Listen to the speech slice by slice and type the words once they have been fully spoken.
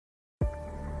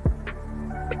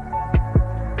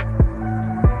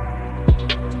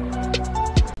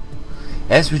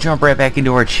As we jump right back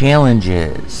into our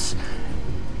challenges,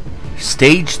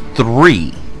 stage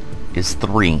 3 is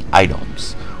 3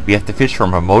 items. We have to fish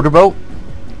from a motorboat,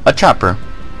 a chopper,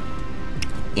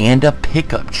 and a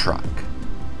pickup truck,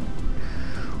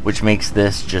 which makes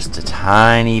this just a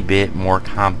tiny bit more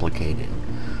complicated.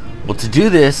 Well, to do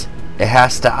this, it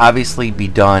has to obviously be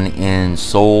done in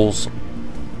solo,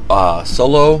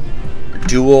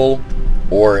 dual,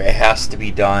 or it has to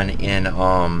be done in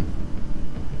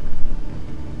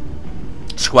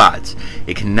squads.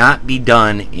 It cannot be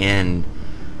done in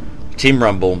Team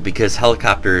Rumble because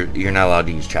helicopter, you're not allowed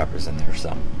to use choppers in there.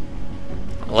 So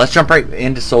let's jump right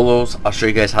into solos. I'll show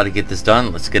you guys how to get this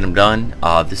done. Let's get them done.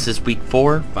 This is week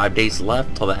 4, 5 days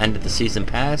left till the end of the season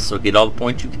pass, so get all the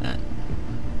points you can.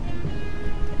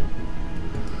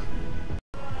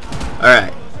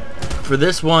 Alright, for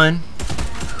this one,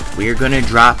 we are going to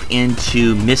drop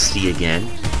into Misty again.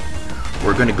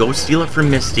 We're going to go steal it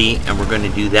from Misty, and we're going to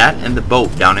do that and the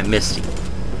boat down at Misty.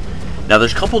 Now,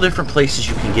 there's a couple different places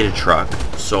you can get a truck,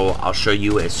 so I'll show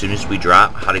you as soon as we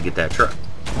drop how to get that truck.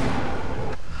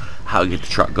 How to get the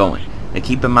truck going. Now,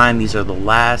 keep in mind, these are the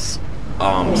last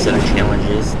set of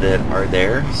challenges that are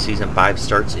there. Season 5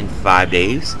 starts in 5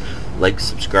 days. Like,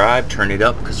 subscribe, turn it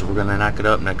up, because we're going to knock it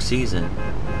up next season.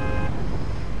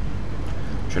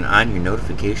 Turn on your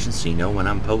notifications so you know when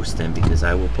I'm posting, because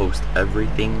I will post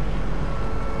everything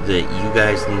that you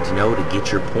guys need to know to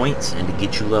get your points and to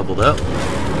get you leveled up.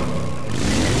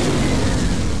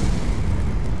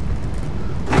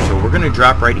 So we're going to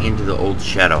drop right into the old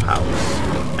Shadow House,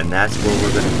 and that's where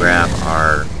we're going to grab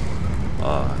our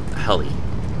heli.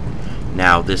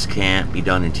 Now, this can't be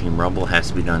done in Team Rumble, it has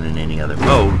to be done in any other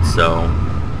mode, so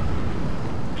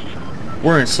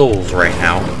we're in Souls right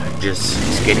now, just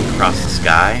skating across the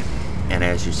sky, and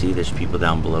as you see, there's people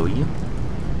down below you,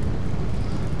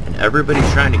 and everybody's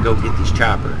trying to go get these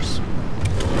choppers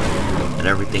and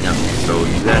everything else. So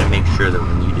you got to make sure that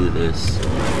when you do this,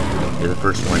 you're the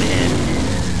first one in,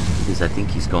 because I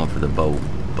think he's going for the boat.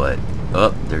 But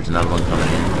oh, there's another one coming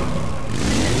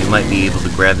in. We might be able to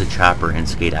grab the chopper and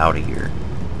skate out of here.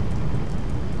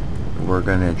 We're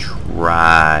gonna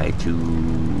try to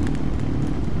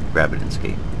grab it and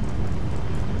skate.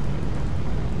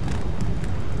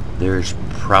 There's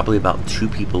probably about 2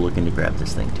 people looking to grab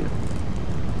this thing too.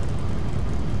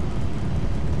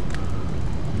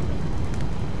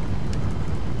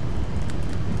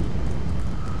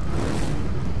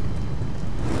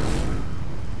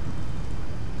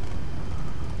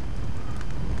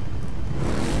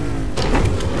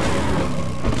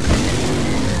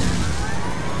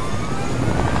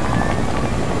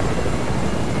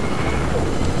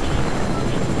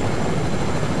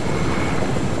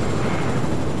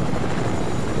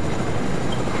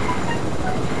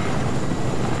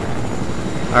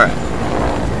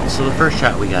 Alright, so the first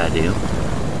shot we gotta do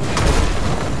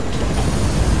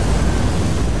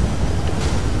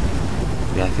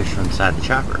we gotta fish from inside the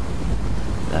chopper.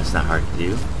 That's not hard to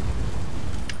do.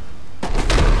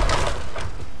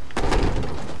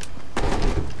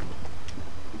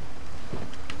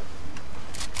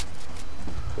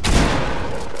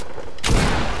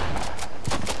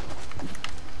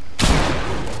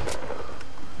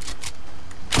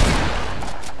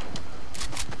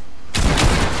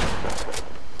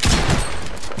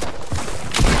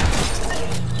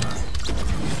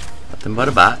 Nothing but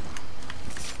a bot.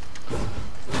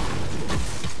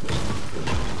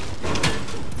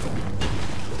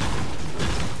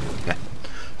 Okay,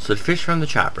 so to fish from the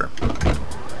chopper,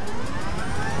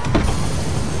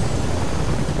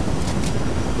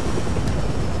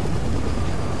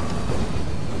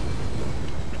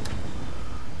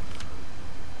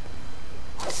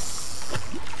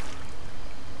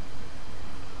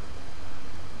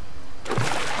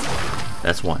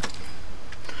 that's one.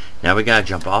 Now we gotta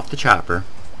jump off the chopper.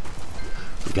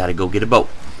 We gotta go get a boat.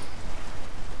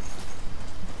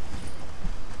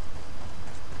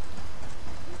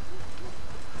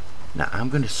 Now I'm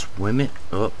gonna swim it.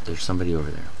 Oh, there's somebody over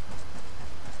there.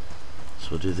 So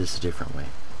we'll do this a different way.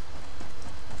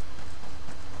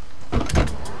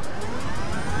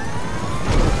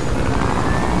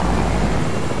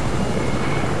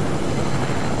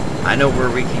 I know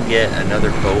where we can get another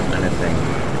boat and a thing.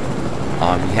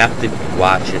 You have to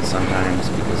watch it sometimes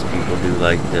because people do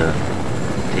like to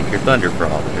take your thunder for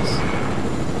all this.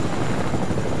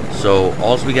 So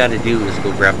all we got to do is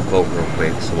go grab a boat real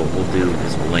quick. So what we'll do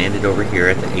is we'll land it over here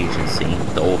at the agency,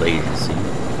 the old agency.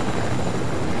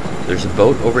 There's a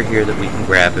boat over here that we can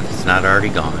grab if it's not already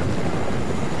gone.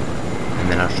 And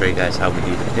then I'll show you guys how we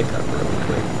do the pickup real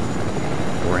quick.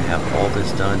 We're going to have all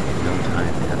this done in no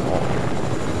time at all.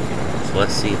 So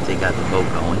let's see if they got the boat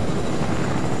going.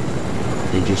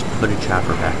 They just put a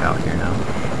chopper back out here now.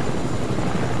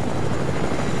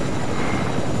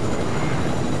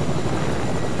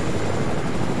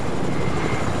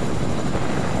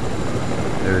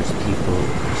 There's people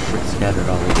shit scattered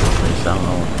all over the place. I don't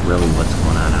know really what's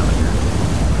going on out here.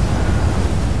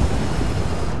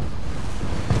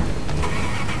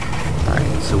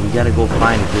 Alright, so we gotta go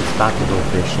find a good spot to go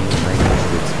fishing. Right here's a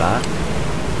good spot.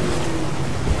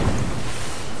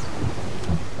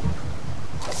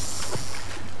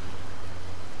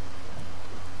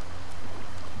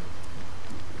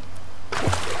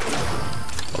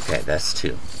 Okay, that's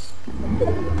 2.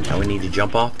 Now we need to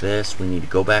jump off this. We need to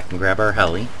go back and grab our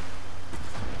heli.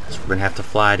 So we're going to have to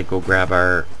fly to go grab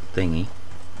our thingy.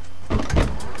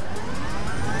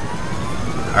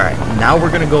 Alright, now we're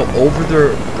going to go over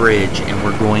the bridge and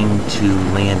we're going to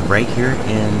land right here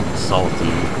in Salty.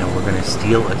 And we're going to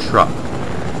steal a truck.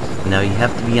 Now you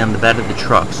have to be on the bed of the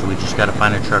truck, so we just got to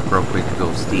find a truck real quick to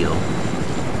go steal.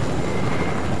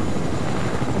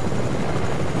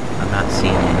 I'm not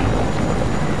seeing any.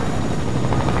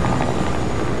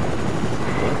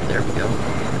 There we go.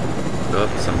 Oh,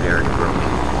 somebody already broke it.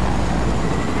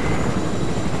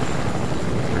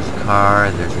 There's a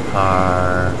car, there's a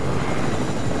car.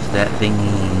 There's that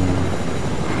thingy.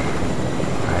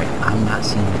 Alright, I'm not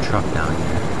seeing the truck down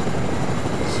here.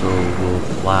 So we'll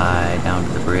fly down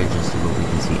to the bridge and see what we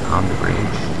can see on the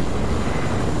bridge.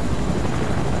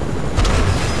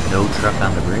 No truck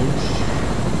on the bridge.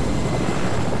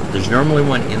 There's normally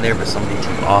one in there, but somebody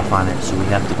took off on it, so we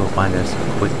have to go find us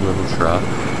a quick little truck.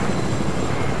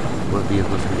 What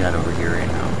vehicles we got over here right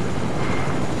now?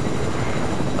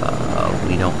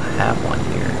 We don't have one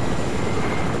here.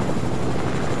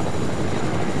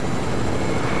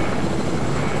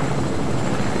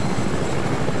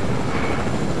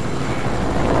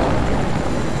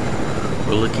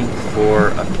 We're looking for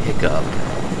a pickup.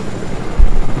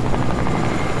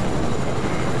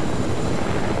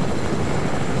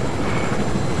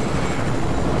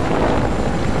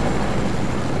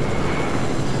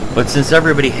 But since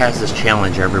everybody has this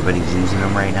challenge, everybody's using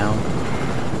them right now.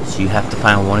 So you have to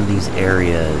find one of these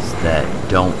areas that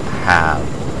don't have,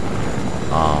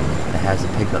 that has a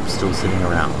pickup still sitting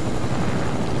around.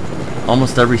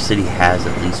 Almost every city has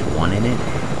at least one in it.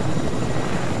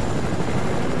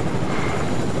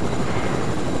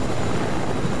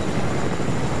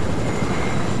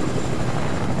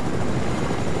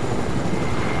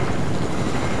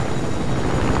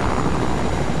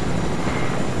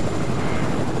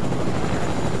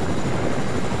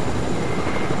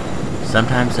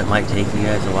 Sometimes it might take you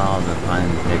guys a while to find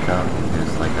the pickup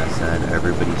because, like I said,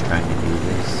 everybody's trying to do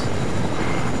this.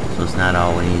 So it's not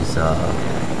always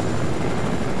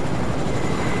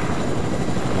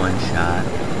one shot,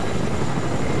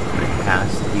 but it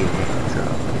has to be a pickup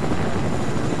truck.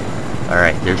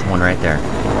 Alright, there's one right there.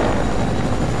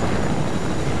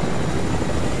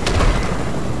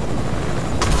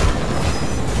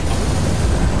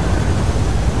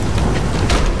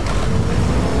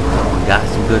 Got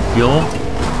some good fuel.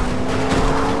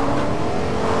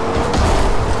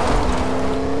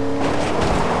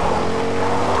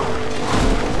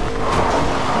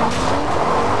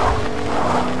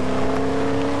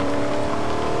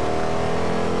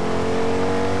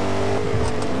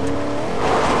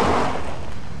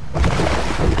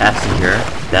 Passenger,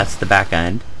 that's the back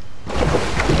end.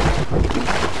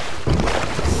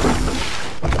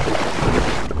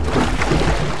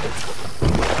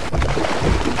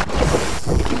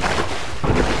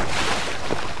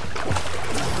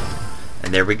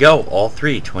 And there we go, all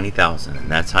three, 20,000,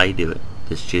 and that's how you do it.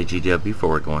 This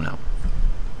JGW4 going out.